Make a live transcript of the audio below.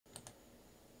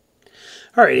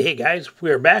All right, hey guys, we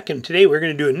are back, and today we're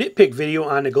going to do a nitpick video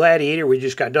on the Gladiator. We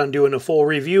just got done doing a full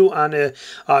review on the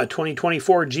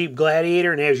 2024 Jeep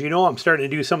Gladiator, and as you know, I'm starting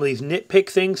to do some of these nitpick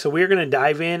things, so we're going to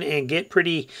dive in and get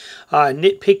pretty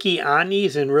nitpicky on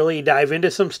these and really dive into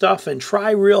some stuff and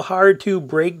try real hard to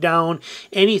break down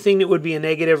anything that would be a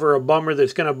negative or a bummer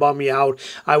that's going to bum you out.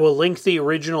 I will link the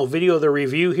original video of the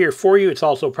review here for you. It's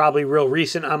also probably real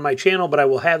recent on my channel, but I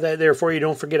will have that there for you.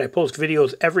 Don't forget, I post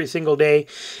videos every single day,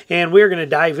 and we're going to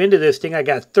dive into this thing. I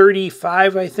got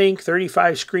 35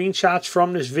 screenshots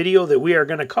from this video that we are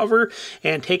going to cover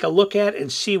and take a look at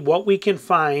and see what we can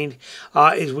find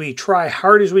as we try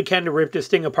hard as we can to rip this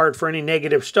thing apart for any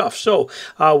negative stuff. So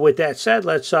with that said,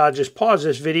 let's just pause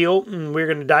this video and we're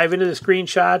going to dive into the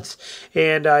screenshots.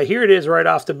 And here it is right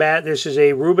off the bat. This is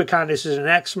a Rubicon. This is an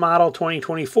X model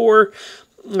 2024.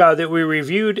 That we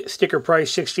reviewed. Sticker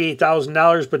price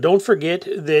 $68,000, but don't forget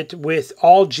that with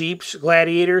all Jeeps,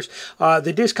 Gladiators,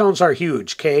 the discounts are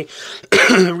huge, okay?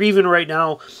 Even right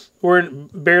now, we're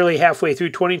barely halfway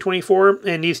through 2024,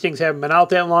 and these things haven't been out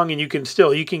that long, and you can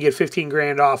get 15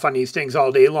 grand off on these things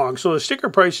all day long. So the sticker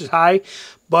price is high,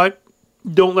 but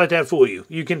don't let that fool you.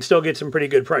 You can still get some pretty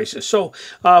good prices. So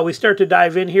we start to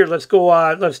dive in here. Let's go.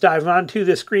 Let's dive on to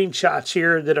the screenshots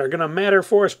here that are going to matter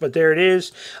for us, but there it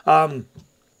is.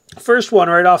 First one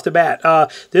right off the bat,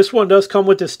 this one does come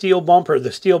with the steel bumper.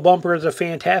 The steel bumper is a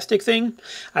fantastic thing.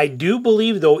 I do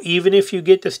believe, though, even if you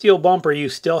get the steel bumper, you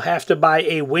still have to buy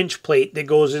a winch plate that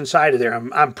goes inside of there.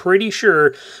 I'm pretty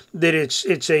sure that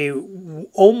it's a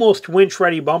almost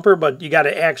winch-ready bumper, but you got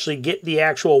to actually get the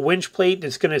actual winch plate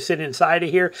that's going to sit inside of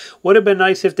here. Would have been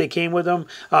nice if they came with them.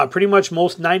 Pretty much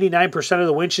most 99% of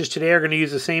the winches today are going to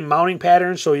use the same mounting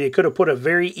pattern, so you could have put a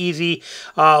very easy,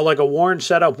 like a Warren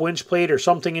setup winch plate or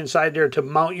something inside there to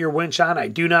mount your winch on. I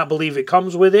do not believe it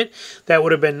comes with it. That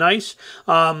would have been nice.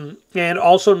 And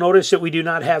also notice that we do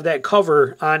not have that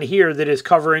cover on here that is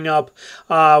covering up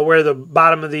where the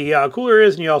bottom of the cooler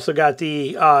is, and you also got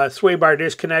the sway bar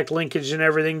disconnect linkage and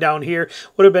everything down here.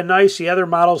 Would have been nice. The other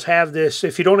models have this.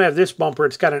 If you don't have this bumper,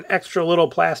 it's got an extra little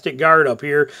plastic guard up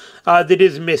here that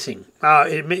is missing.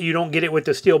 You don't get it with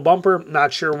the steel bumper.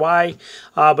 Not sure why,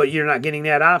 but you're not getting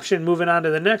that option. Moving on to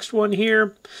the next one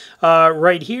here.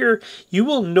 Right here, you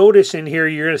will notice in here,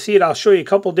 you're going to see it. I'll show you a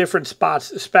couple different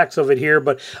specs of it here,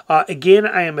 but again,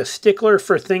 I am a stickler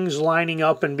for things lining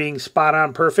up and being spot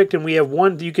on perfect. And we have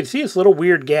one, you can see this little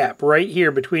weird gap right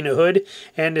here between the hood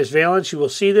and this valance. You will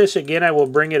see this again. I will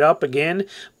bring it up again,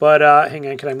 but hang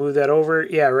on, can I move that over?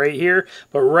 Yeah, right here.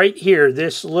 But right here,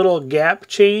 this little gap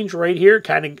change right here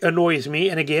kind of annoys me.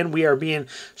 And again, we are being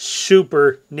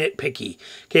super nitpicky.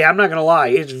 Okay, I'm not going to lie.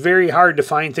 It's very hard to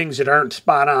find things that aren't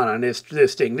spot on this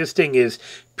thing. This thing is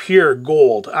pure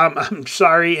gold. I'm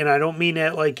sorry, and I don't mean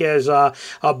that like as a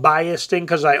biased thing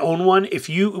because I own one.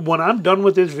 When I'm done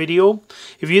with this video,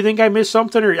 if you think I missed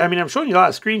something, or I mean, I'm showing you a lot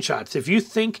of screenshots. If you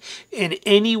think in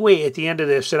any way at the end of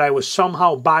this that I was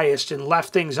somehow biased and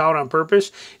left things out on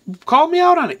purpose, call me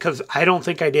out on it because I don't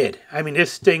think I did. I mean,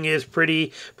 this thing is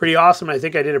pretty awesome. I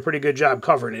think I did a pretty good job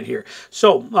covering it here.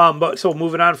 So, so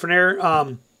moving on from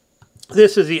there.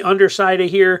 This is the underside of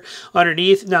here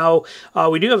underneath. Now,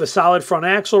 we do have a solid front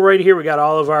axle right here. We got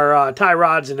all of our tie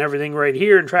rods and everything right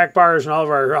here, and track bars and all of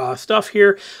our stuff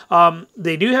here.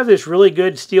 They do have this really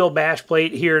good steel bash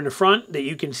plate here in the front that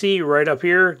you can see right up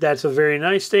here. That's a very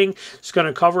nice thing. It's going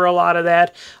to cover a lot of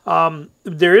that.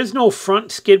 There is no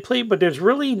front skid plate, but there's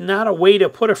really not a way to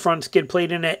put a front skid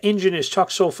plate in. That engine is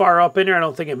tucked so far up in there, I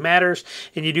don't think it matters.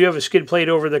 And you do have a skid plate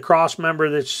over the cross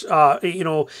member that's, you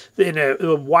know, in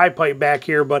a Y pipe back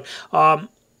here, but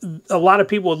a lot of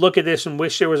people would look at this and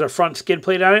wish there was a front skid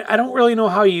plate on it. I don't really know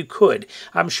how you could.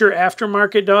 I'm sure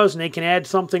aftermarket does, and they can add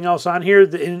something else on here.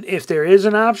 If there is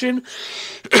an option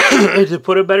to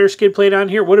put a better skid plate on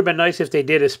here, would have been nice if they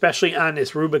did, especially on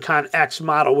this Rubicon X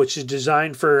model, which is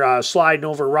designed for sliding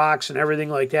over rocks and everything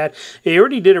like that. They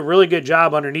already did a really good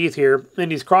job underneath here,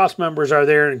 and these cross members are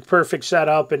there in perfect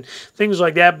setup and things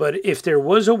like that. But if there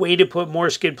was a way to put more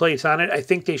skid plates on it, I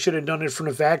think they should have done it from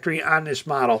the factory on this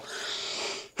model.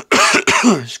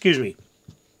 Excuse me.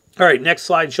 All right, next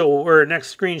slideshow or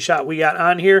next screenshot we got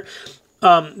on here.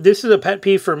 This is a pet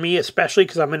peeve for me, especially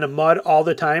because I'm in the mud all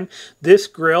the time. This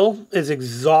grill is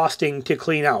exhausting to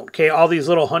clean out. Okay, all these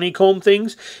little honeycomb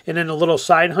things and then the little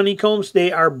side honeycombs,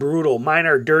 they are brutal. Mine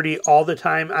are dirty all the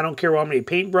time. I don't care how many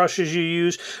paint brushes you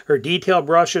use or detail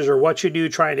brushes or what you do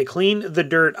trying to clean the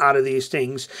dirt out of these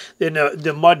things. Then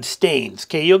the mud stains.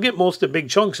 Okay, you'll get most of the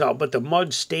big chunks out, but the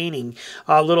mud staining,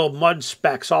 little mud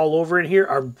specks all over in here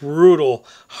are brutal,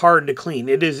 hard to clean.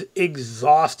 It is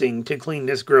exhausting to clean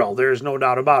this grill. There's no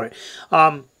doubt about it.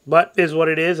 but is what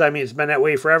it is. I mean, it's been that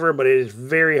way forever, but it is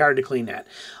very hard to clean that.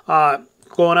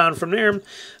 Going on from there,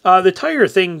 the tire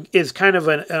thing is kind of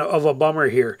a bummer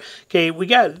here. Okay,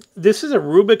 this is a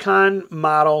Rubicon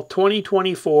model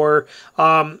 2024.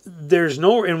 There's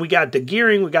no, and we got the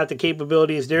gearing, we got the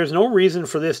capabilities. There's no reason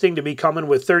for this thing to be coming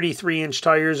with 33-inch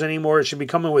tires anymore. It should be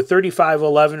coming with 35,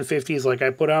 1150s like I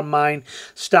put on mine.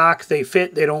 Stock, they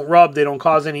fit, they don't rub, they don't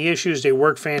cause any issues, they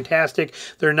work fantastic.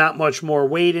 They're not much more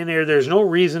weight in there. There's no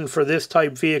reason for this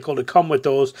type vehicle to come with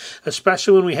those,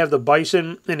 especially when we have the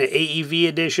Bison and the AEV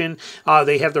edition.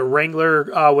 They have the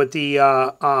Wrangler with the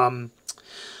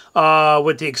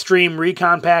Extreme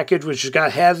Recon package, which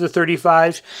has the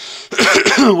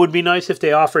 35s. Would be nice if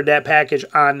they offered that package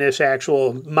on this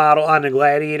actual model on the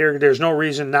Gladiator. There's no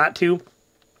reason not to.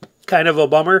 Kind of a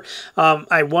bummer.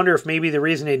 I wonder if maybe the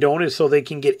reason they don't is so they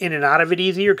can get in and out of it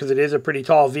easier, because it is a pretty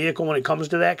tall vehicle when it comes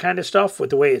to that kind of stuff with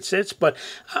the way it sits. But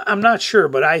I'm not sure,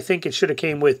 but I think it should have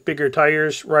came with bigger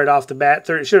tires right off the bat.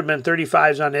 It should have been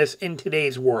 35s on this in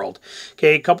today's world.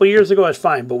 Okay, a couple years ago that's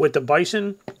fine, but with the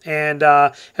Bison and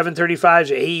having 35s,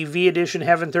 the AEV edition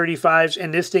having 35s,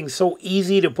 and this thing's so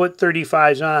easy to put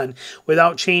 35s on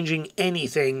without changing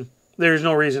anything, there's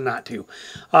no reason not to.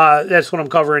 That's what I'm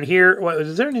covering here.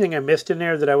 Is there anything I missed in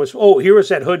there that I was... Oh, here was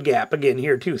that hood gap again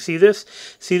here too. See this?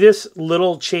 See this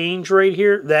little change right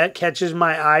here? That catches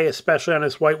my eye, especially on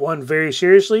this white one, very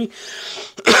seriously.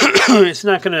 It's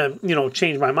not going to,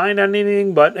 change my mind on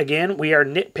anything, but again, we are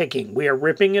nitpicking. We are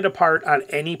ripping it apart on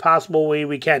any possible way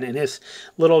we can, and this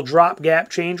little drop gap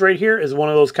change right here is one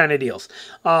of those kind of deals.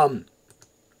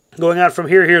 Going on from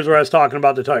here, here's where I was talking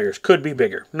about the tires. Could be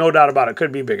bigger. No doubt about it.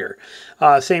 Could be bigger.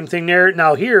 Same thing there.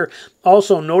 Now here,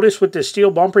 also notice with this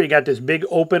steel bumper, you got this big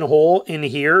open hole in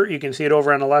here. You can see it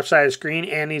over on the left side of the screen,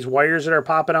 and these wires that are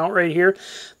popping out right here.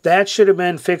 That should have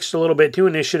been fixed a little bit too,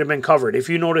 and this should have been covered. If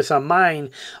you notice on mine,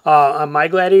 on my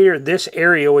Gladiator, this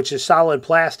area, which is solid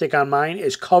plastic on mine,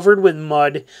 is covered with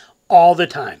mud all the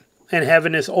time. And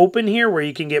having this open here where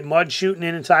you can get mud shooting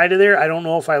inside of there, I don't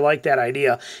know if I like that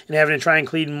idea. And having to try and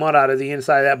clean mud out of the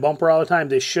inside of that bumper all the time,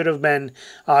 this should have been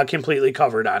completely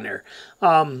covered on there.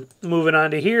 Moving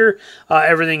on to here,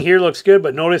 everything here looks good,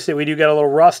 but notice that we do get a little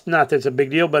rust. Not that it's a big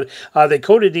deal, but they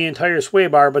coated the entire sway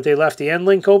bar, but they left the end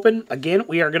link open. Again,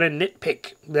 we are going to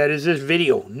nitpick. That is this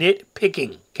video,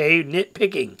 nitpicking. Okay,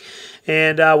 nitpicking.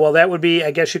 And, well, that would be,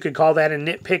 I guess you could call that a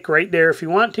nitpick right there if you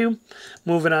want to.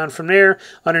 Moving on from there.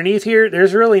 Underneath here,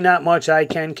 there's really not much I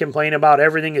can complain about.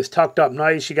 Everything is tucked up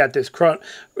nice. You got this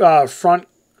front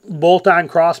bolt-on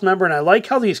cross member, and I like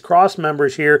how these cross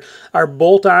members here are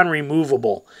bolt-on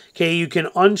removable. Okay, you can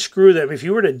unscrew them. If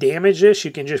you were to damage this,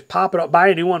 you can just pop it up, buy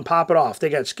a new one, pop it off. They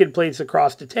got skid plates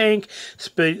across the tank,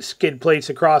 skid plates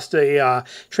across the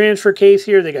transfer case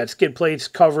here. They got skid plates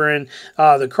covering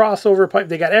the crossover pipe.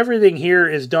 They got everything here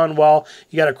is done well.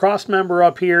 You got a cross member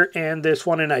up here and this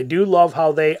one, and I do love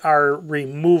how they are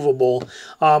removable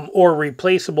or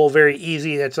replaceable very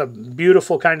easy. That's a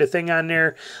beautiful kind of thing on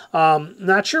there.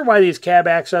 Not sure why these cab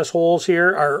access holes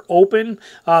here are open,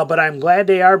 but I'm glad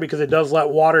they are, because it does let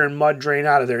water and mud drain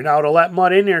out of there. Now, it'll let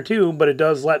mud in there too, but it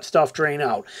does let stuff drain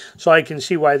out. So I can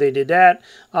see why they did that.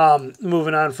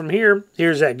 Moving on from here,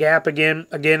 here's that gap again.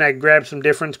 Again, I grabbed some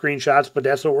different screenshots, but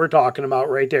that's what we're talking about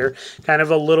right there. Kind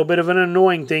of a little bit of an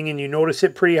annoying thing, and you notice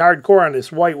it pretty hardcore on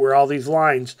this white where all these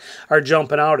lines are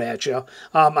jumping out at you.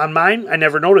 On mine, I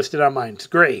never noticed it on mine. It's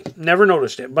gray. Never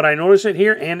noticed it, but I noticed it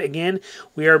here, and again,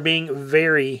 we are being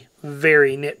very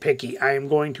nitpicky. I am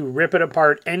going to rip it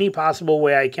apart any possible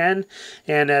way I can,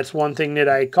 and that's one thing that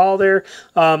I call there.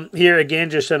 Here again,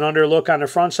 just an under look on the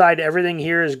front side. Everything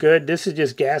here is good. This is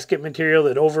just gasket material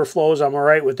that overflows. I'm all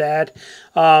right with that.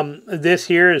 This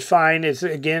here is fine. It's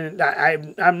again,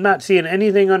 I'm not seeing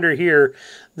anything under here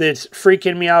that's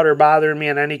freaking me out or bothering me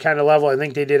on any kind of level. I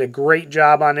think they did a great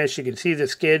job on this. You can see the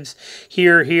skids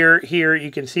here.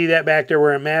 You can see that back there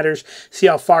where it matters. See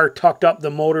how far tucked up the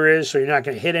motor is, so you're not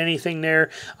going to hit anything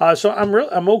there. So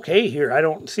I'm okay here. I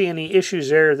don't see any issues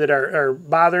there that are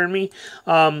bothering me.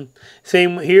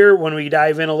 Same here when we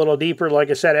dive in a little deeper. Like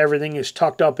I said, everything is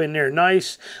tucked up in there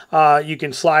nice. You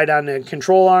can slide on the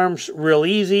control arms real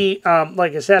easy.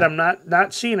 Like I said, I'm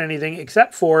not seeing anything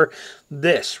except for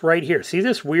this right here. See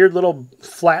this weird little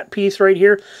flat piece right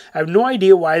here? I have no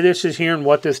idea why this is here and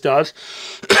what this does.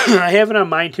 I have it on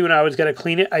mine too, and I was going to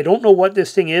clean it. I don't know what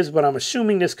this thing is, but I'm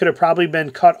assuming this could have probably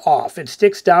been cut off. It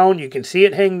sticks down. You can see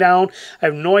it hang down. I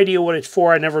have no idea what it's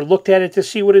for. I never looked at it to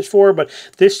see what it's for, but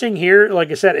this thing here,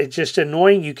 like I said, it's just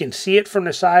annoying. You can see it from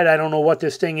the side. I don't know what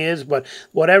this thing is, but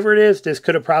whatever it is, this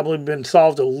could have probably been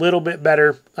solved a little bit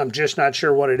better. I'm just not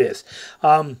sure what it is.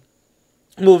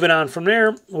 Moving on from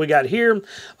there, we got here,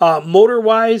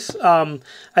 motor-wise, I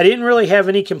didn't really have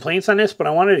any complaints on this, but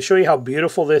I wanted to show you how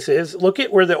beautiful this is. Look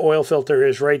at where the oil filter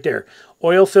is right there.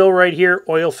 Oil fill right here,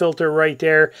 oil filter right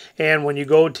there, and when you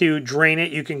go to drain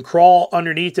it, you can crawl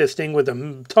underneath this thing with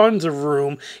tons of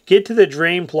room, get to the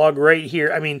drain plug right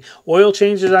here. I mean, oil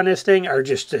changes on this thing are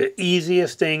just the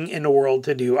easiest thing in the world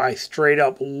to do. I straight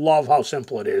up love how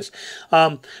simple it is.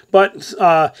 But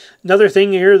another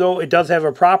thing here, though, it does have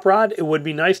a prop rod. It would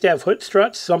be nice to have hood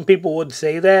struts. Some people would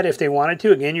say that if they wanted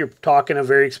to. Again, you're talking a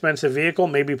very expensive vehicle.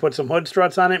 Maybe put some hood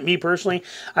struts on it. Me, personally,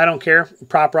 I don't care.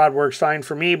 Prop rod works fine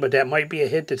for me, but that might be a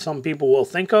hit that some people will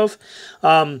think of.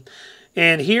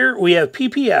 And here we have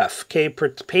PPF, okay,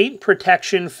 paint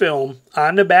protection film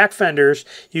on the back fenders.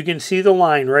 You can see the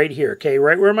line right here, okay,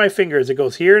 right where my finger is. It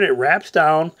goes here and it wraps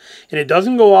down, and it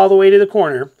doesn't go all the way to the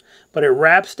corner, but it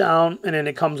wraps down and then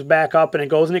it comes back up and it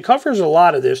goes, and it covers a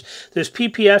lot of this. This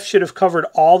PPF should have covered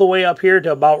all the way up here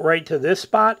to about right to this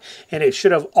spot, and it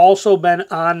should have also been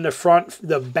on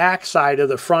the back side of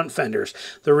the front fenders.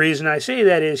 The reason I say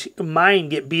that is mine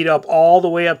get beat up all the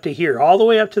way up to here, all the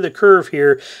way up to the curve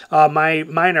here.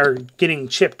 Mine are getting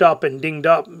chipped up and dinged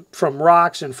up from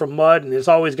rocks and from mud, and it's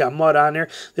always got mud on there.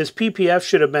 This PPF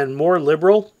should have been more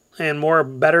liberal and more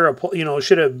better, you know,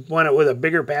 should have went with a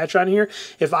bigger patch on here.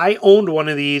 If I owned one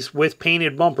of these with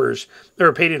painted bumpers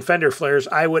or painted fender flares,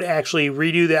 I would actually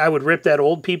redo that. I would rip that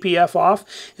old PPF off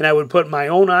and I would put my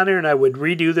own on there and I would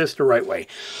redo this the right way.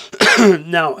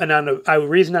 Now, and on the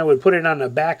reason I would put it on the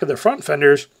back of the front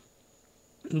fenders,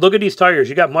 look at these tires.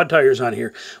 You got mud tires on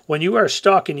here. When you are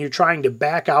stuck and you're trying to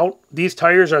back out, these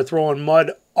tires are throwing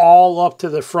mud all up to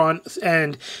the front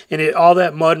end, and all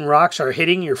that mud and rocks are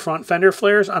hitting your front fender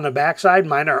flares on the backside.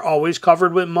 Mine are always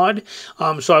covered with mud,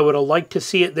 so I would have liked to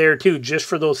see it there too, just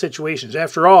for those situations.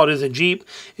 After all, it is a Jeep.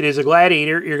 It is a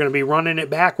Gladiator. You're going to be running it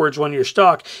backwards when you're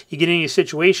stuck. You get in these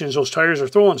situations, those tires are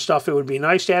throwing stuff. It would be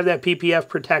nice to have that PPF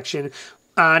protection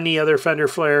on the other fender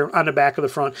flare on the back of the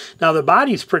front. Now the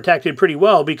body's protected pretty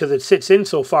well because it sits in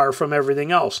so far from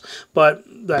everything else, but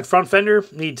that front fender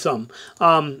needs some.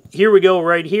 Here we go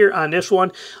right here on this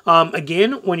one.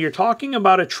 Again, when you're talking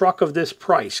about a truck of this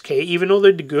price, okay, even though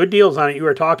they're good deals on it, you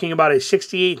are talking about a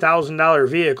 $68,000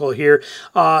 vehicle here.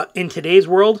 In today's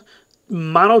world,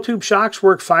 monotube shocks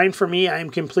work fine for me. I am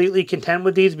completely content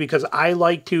with these because I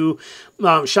like to,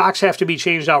 shocks have to be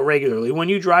changed out regularly. When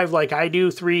you drive like I do,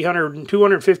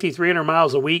 250, 300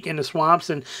 miles a week in the swamps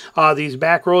and these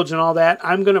back roads and all that,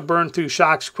 I'm going to burn through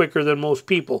shocks quicker than most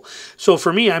people. So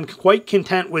for me, I'm quite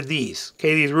content with these.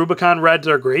 Okay, these Rubicon Reds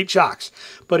are great shocks.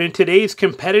 But in today's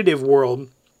competitive world,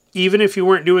 even if you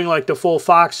weren't doing like the full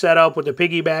Fox setup with the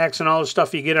piggybacks and all the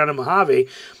stuff you get on a Mojave,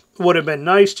 would have been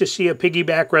nice to see a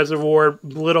piggyback reservoir,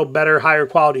 little better, higher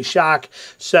quality shock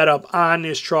set up on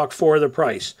this truck for the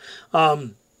price.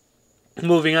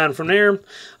 Moving on from there,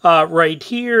 right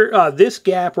here, this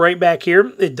gap right back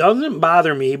here, it doesn't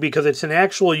bother me because it's an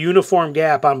actual uniform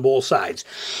gap on both sides.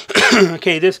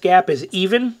 Okay, this gap is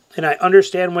even, and I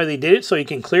understand why they did it, so you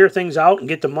can clear things out and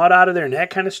get the mud out of there and that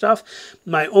kind of stuff.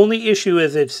 My only issue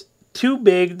is it's too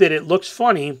big that it looks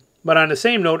funny, but on the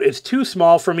same note, it's too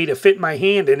small for me to fit my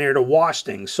hand in there to wash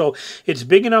things. So it's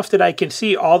big enough that I can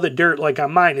see all the dirt like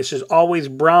on mine. It's just always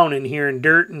brown in here and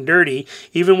dirt and dirty,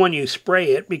 even when you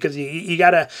spray it, because you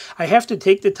gotta, I have to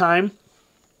take the time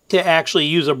to actually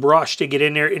use a brush to get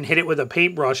in there and hit it with a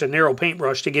paintbrush, a narrow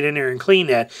paintbrush to get in there and clean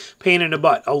that. Pain in the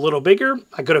butt. A little bigger,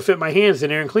 I could have fit my hands in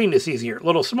there and cleaned this easier. A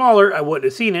little smaller, I wouldn't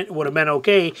have seen it. It would have been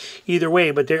okay either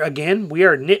way. But there again, we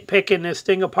are nitpicking this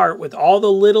thing apart with all the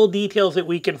little details that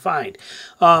we can find.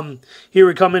 Here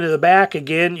we come into the back.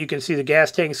 Again, you can see the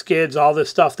gas tank skids, all this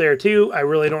stuff there too. I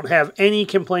really don't have any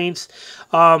complaints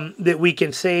that we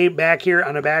can say back here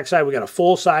on the back side. We got a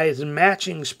full-size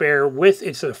matching spare with,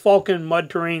 it's a Falcon mud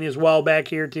terrain as well back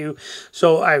here too.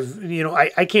 So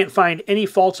I can't find any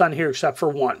faults on here except for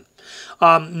one.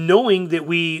 Knowing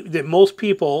that most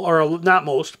people, or not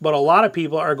most, but a lot of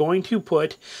people are going to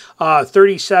put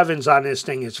 37s on this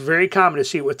thing. It's very common to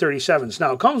see it with 37s.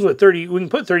 Now it comes with 30, we can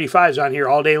put 35s on here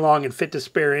all day long and fit the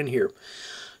spare in here.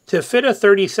 To fit a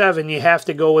 37, you have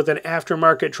to go with an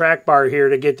aftermarket track bar here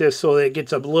to get this so that it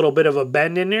gets a little bit of a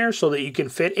bend in there so that you can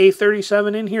fit a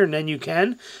 37 in here, and then you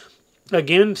can.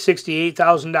 Again,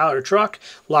 $68,000 truck.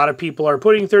 A lot of people are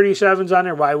putting 37s on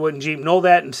there. Why wouldn't Jeep know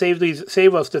that and save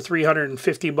us the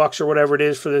 $350 or whatever it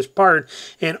is for this part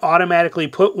and automatically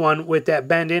put one with that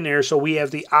bend in there so we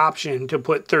have the option to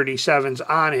put 37s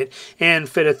on it and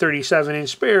fit a 37-inch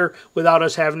spare without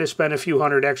us having to spend a few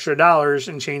 $100 extra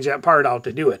and change that part out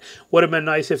to do it. Would have been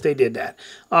nice if they did that.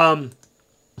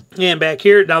 And back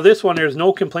here, now this one, there's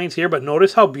no complaints here, but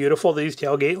notice how beautiful these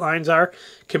tailgate lines are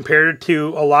compared to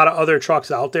a lot of other trucks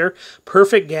out there.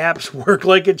 Perfect gaps, work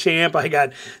like a champ. I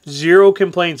got zero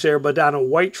complaints there, but on a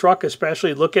white truck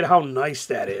especially, look at how nice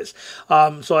that is.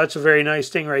 So that's a very nice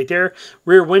thing right there.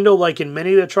 Rear window, like in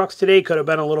many of the trucks today, could have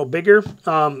been a little bigger,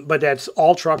 but that's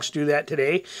all trucks do that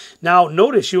today. Now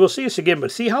notice, you will see this again,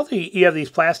 but see how you have these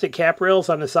plastic cap rails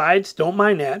on the sides? Don't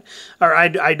mind that, or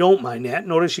I don't mind that.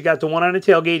 Notice you got the one on the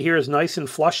tailgate here is nice and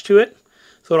flush to it,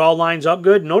 so it all lines up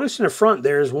good. Notice in the front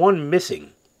there's one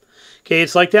missing. Okay,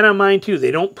 it's like that on mine too.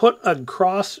 They don't put a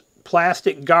cross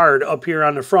plastic guard up here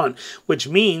on the front, which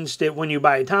means that when you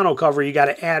buy a tonneau cover, you got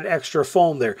to add extra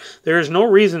foam there. There is no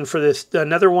reason for this,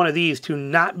 another one of these, to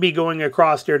not be going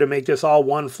across there to make this all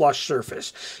one flush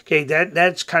surface. Okay,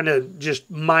 that's kind of just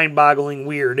mind-boggling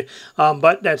weird,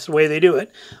 but that's the way they do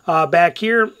it. Back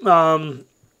here,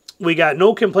 we got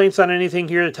no complaints on anything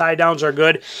here. The tie downs are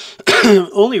good.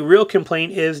 Only real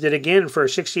complaint is that, again, for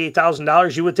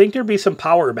 $68,000, you would think there'd be some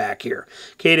power back here.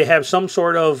 Okay, to have some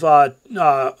sort of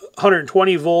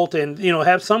 120 volt and, you know,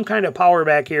 have some kind of power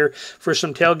back here for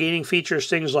some tailgating features,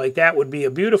 things like that would be a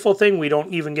beautiful thing. We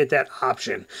don't even get that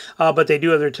option. But they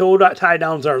do have their tie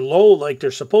downs are low like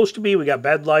they're supposed to be. We got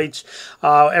bed lights.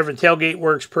 Every tailgate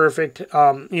works perfect. You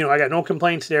know, I got no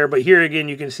complaints there. But here again,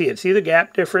 you can see it. See the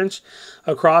gap difference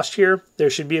across here?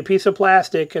 There should be a piece of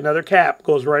plastic, another cap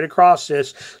goes right across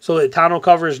this, so the tonneau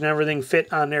covers and everything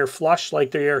fit on there flush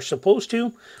like they are supposed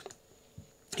to.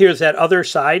 Here's that other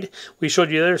side. We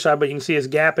showed you the other side, but you can see his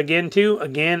gap again too.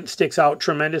 Again, sticks out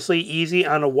tremendously easy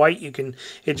on a white.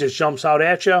 It just jumps out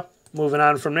at you. Moving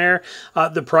on from there,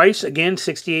 the price again,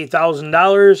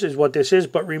 $68,000 is what this is.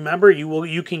 But remember,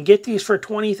 you can get these for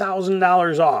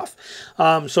 $20,000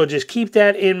 off. So just keep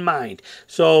that in mind.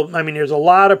 So I mean, there's a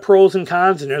lot of pros and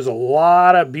cons, and there's a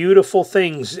lot of beautiful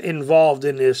things involved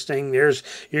in this thing.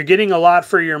 You're getting a lot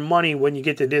for your money when you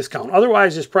get the discount.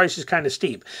 Otherwise, this price is kind of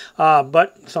steep.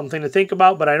 But something to think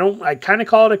about. But I kind of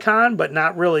call it a con, but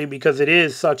not really, because it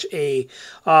is such a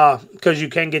because you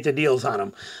can get the deals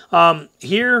on them.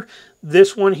 Here.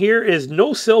 This one here is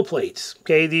no sill plates,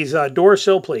 okay? These door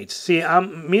sill plates. See,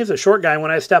 me as a short guy, when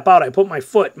I step out, I put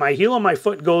my heel of my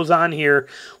foot goes on here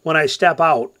when I step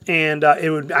out, and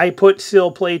I put sill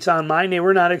plates on mine. They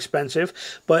were not expensive,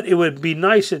 but it would be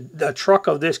nice if a truck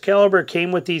of this caliber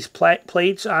came with these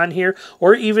plates on here,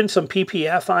 or even some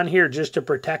PPF on here just to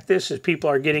protect this as people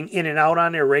are getting in and out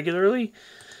on there regularly.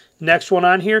 Next one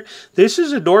on here, this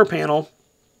is a door panel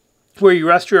where you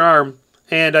rest your arm.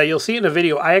 And you'll see in the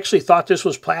video, I actually thought this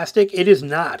was plastic. It is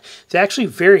not. It's actually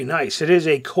very nice. It is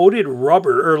a coated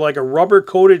rubber, or like a rubber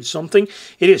coated something.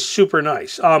 It is super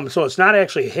nice. So it's not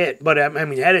actually a hit, but I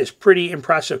mean, that is pretty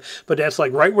impressive. But that's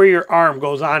like right where your arm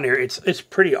goes on there. It's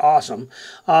pretty awesome.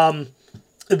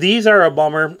 These are a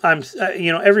bummer.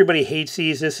 You know, everybody hates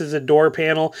these. This is a door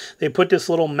panel. They put this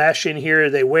little mesh in here.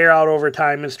 They wear out over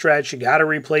time and stretch. You got to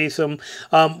replace them.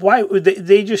 Why?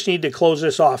 They just need to close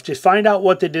this off. Just find out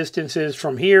what the distance is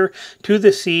from here to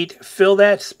the seat. Fill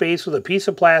that space with a piece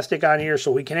of plastic on here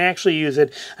so we can actually use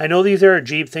it. I know these are a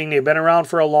Jeep thing. They've been around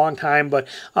for a long time, but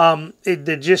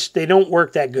they don't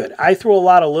work that good. I throw a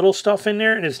lot of little stuff in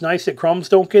there, and it's nice that crumbs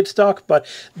don't get stuck. But,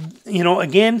 you know,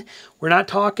 again, we're not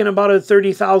talking about a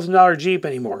 $30,000 Jeep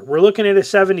anymore. We're looking at a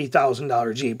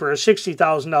 $70,000 Jeep or a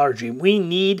 $60,000 Jeep. We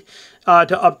need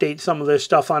to update some of this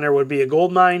stuff on there. Would be a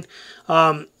gold mine.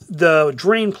 The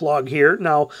drain plug here.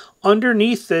 Now,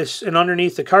 underneath this and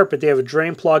underneath the carpet, they have a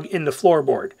drain plug in the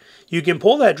floorboard. You can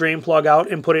pull that drain plug out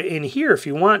and put it in here if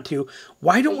you want to.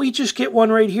 Why don't we just get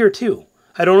one right here too?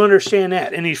 I don't understand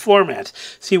that. And these floor mats.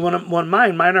 See, when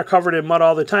mine are covered in mud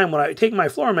all the time. When I take my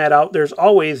floor mat out, there's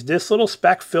always this little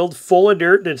speck filled full of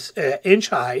dirt that's an inch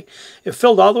high. It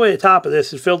filled all the way to the top of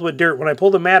this. It's filled with dirt. When I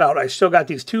pull the mat out, I still got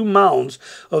these 2 mounds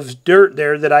of dirt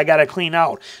there that I got to clean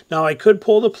out. Now, I could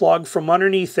pull the plug from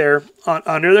underneath there,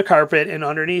 under the carpet and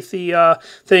underneath the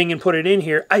thing, and put it in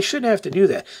here. I shouldn't have to do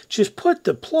that. Just put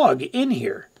the plug in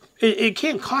here. It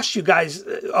can't cost you guys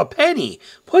a penny.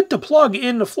 Put the plug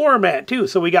in the floor mat too,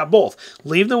 so we got both.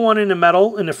 Leave the one in the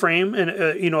metal, in the frame,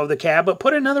 and you know, of the cab, but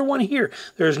put another one here.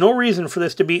 There's no reason for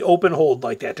this to be open hold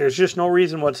like that. There's just no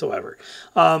reason whatsoever.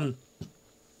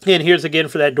 And here's again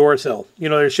for that door sill. You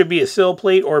know, there should be a sill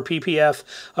plate or PPF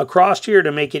across here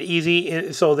to make it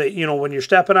easy so that, you know, when you're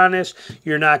stepping on this,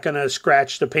 you're not going to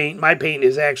scratch the paint. My paint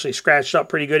is actually scratched up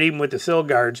pretty good, even with the sill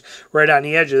guards right on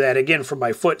the edge of that. Again, from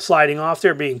my foot sliding off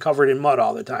there, being covered in mud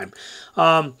all the time.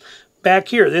 Back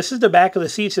here, this is the back of the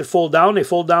seats that fold down. They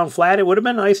fold down flat. It would have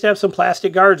been nice to have some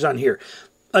plastic guards on here.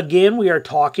 Again, we are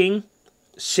talking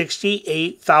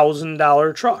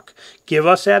 $68,000 truck. Give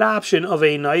us that option of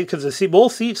a nice, because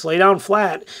both seats lay down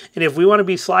flat, and if we want to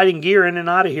be sliding gear in and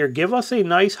out of here, give us a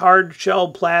nice hard shell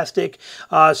plastic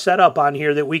setup on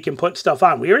here that we can put stuff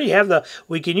on. We already have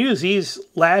we can use these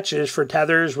latches for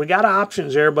tethers. We got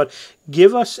options there, but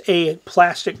give us a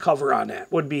plastic cover on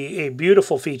that. Would be a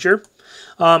beautiful feature.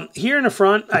 Here in the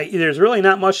front, there's really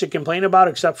not much to complain about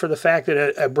except for the fact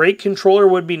that a brake controller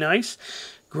would be nice.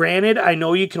 Granted, I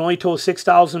know you can only tow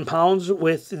 6,000 pounds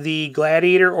with the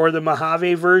Gladiator or the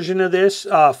Mojave version of this.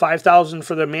 5,000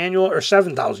 for the manual, or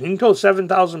 7,000. You can tow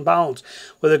 7,000 pounds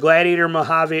with a Gladiator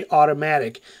Mojave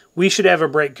automatic. We should have a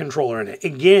brake controller in it.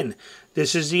 Again,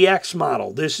 this is the X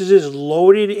model. This is as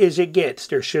loaded as it gets.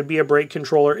 There should be a brake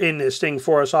controller in this thing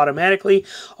for us automatically.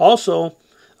 Also,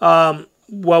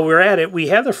 while we're at it, we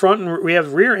have the front and we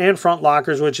have rear and front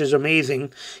lockers, which is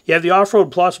amazing. You have the Off-Road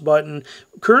Plus button.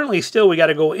 Currently, still, we got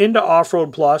to go into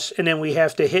Off-Road Plus, and then we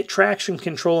have to hit traction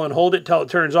control and hold it till it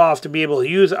turns off to be able to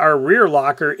use our rear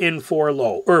locker in 4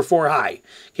 low or 4 high.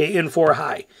 Okay, in 4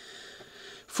 high.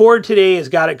 Ford today has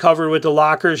got it covered with the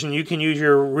lockers, and you can use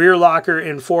your rear locker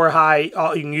in 4 high.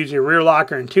 You can use your rear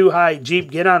locker in 2 high.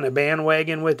 Jeep, get on the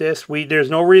bandwagon with this. There's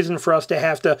no reason for us to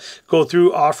have to go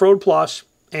through Off-Road Plus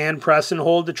and press and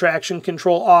hold the traction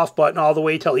control off button all the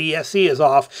way till ESC is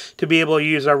off to be able to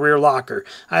use our rear locker.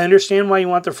 I understand why you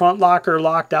want the front locker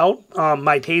locked out.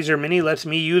 My Taser Mini lets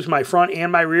me use my front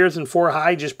and my rears in 4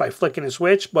 high just by flicking a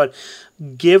switch, but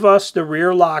give us the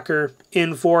rear locker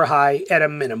in 4 high at a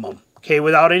minimum. Okay,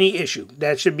 without any issue.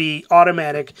 That should be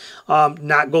automatic,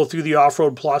 not go through the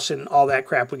Off-Road Plus and all that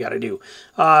crap we got to do.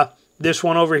 This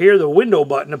one over here, the window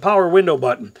button, the power window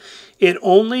button, it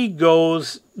only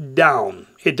goes down.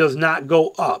 It does not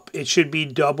go up. It should be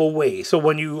double way. So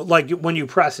when you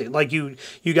press it, like you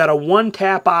got a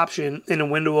 1-tap option and the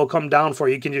window will come down for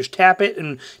you. You can just tap it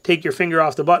and take your finger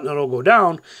off the button, it'll go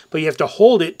down, but you have to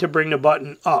hold it to bring the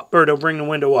button up, or to bring the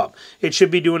window up. It should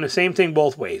be doing the same thing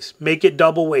both ways. Make it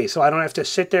double way so I don't have to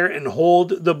sit there and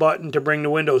hold the button to bring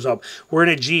the windows up. We're in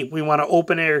a Jeep. We want an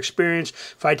open air experience.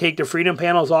 If I take the freedom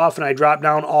panels off and I drop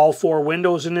down all 4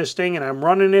 windows in this thing and I'm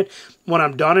running it, when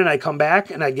I'm done and I come back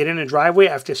and I get in the driveway,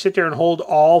 I have to sit there and hold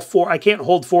all 4. I can't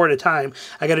hold 4 at a time.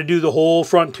 I got to do the whole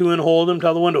front 2 and hold them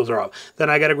till the windows are up. Then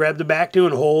I got to grab the back 2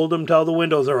 and hold them till the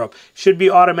windows are up. Should be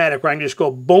automatic where I can just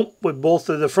go boom with both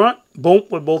of the front, boom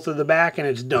with both of the back, and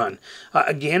it's done.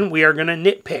 Again, we are going to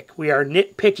nitpick. We are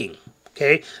nitpicking.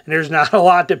 Okay, and there's not a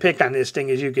lot to pick on this thing,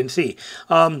 as you can see.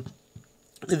 Another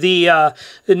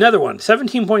one,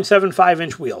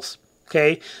 17.75-inch wheels.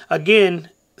 Okay, again,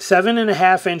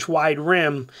 7.5-inch wide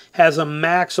rim, has a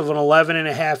max of an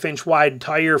 11.5-inch wide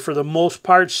tire for the most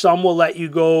part. Some will let you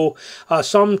go,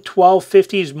 some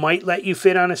 1250s might let you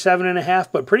fit on a 7.5,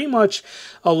 but pretty much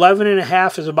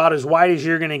 11.5 is about as wide as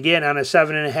you're going to get on a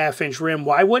 7.5-inch rim.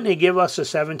 Why wouldn't they give us a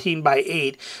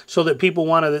 17x8 so that people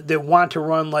that want to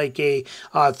run like a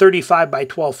 35 by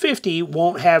 1250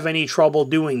 won't have any trouble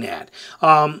doing that,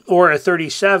 or a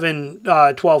 37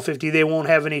 1250, they won't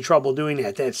have any trouble doing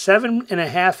that. That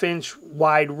 7.5-inch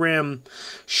wide rim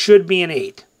should be an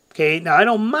 8. Okay, now I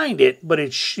don't mind it, but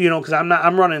it's, because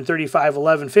I'm running 35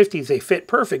 1150s, they fit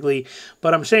perfectly,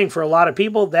 but I'm saying for a lot of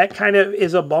people that kind of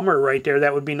is a bummer right there.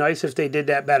 That would be nice if they did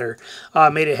that better,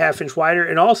 made it 1/2 inch wider.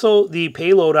 And also the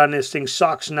payload on this thing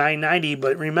sucks, 990,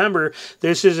 but remember,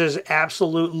 this is as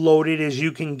absolute loaded as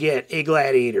you can get a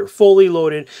Gladiator, fully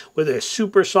loaded with a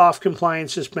super soft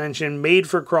compliance suspension, made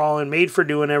for crawling, made for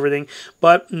doing everything,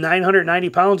 but 990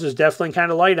 pounds is definitely kind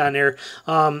of light on there.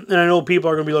 And I know people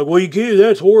are going to be like, well, you can't,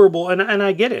 that's horrible. And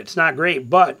I get it. It's not great,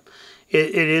 but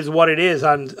it is what it is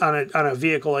on a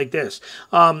vehicle like this.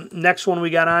 Next one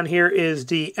we got on here is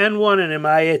the N1, and am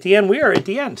I at the end? We are at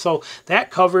the end. So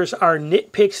that covers our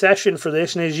nitpick session for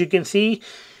this. And as you can see,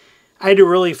 I had to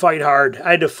really fight hard.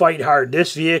 I had to fight hard.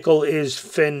 This vehicle is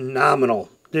phenomenal.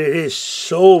 It is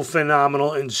so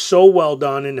phenomenal and so well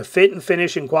done, and the fit and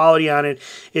finish and quality on it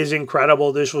is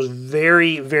incredible. This was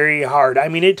very, very hard. I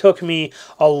mean, it took me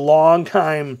a long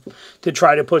time to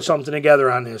try to put something together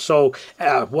on this. So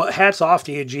hats off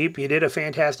to you, Jeep. You did a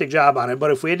fantastic job on it.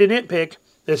 But if we had to nitpick,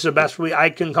 this is the best I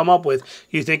can come up with.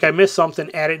 You think I missed something,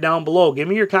 add it down below. Give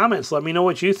me your comments. Let me know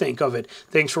what you think of it.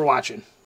 Thanks for watching.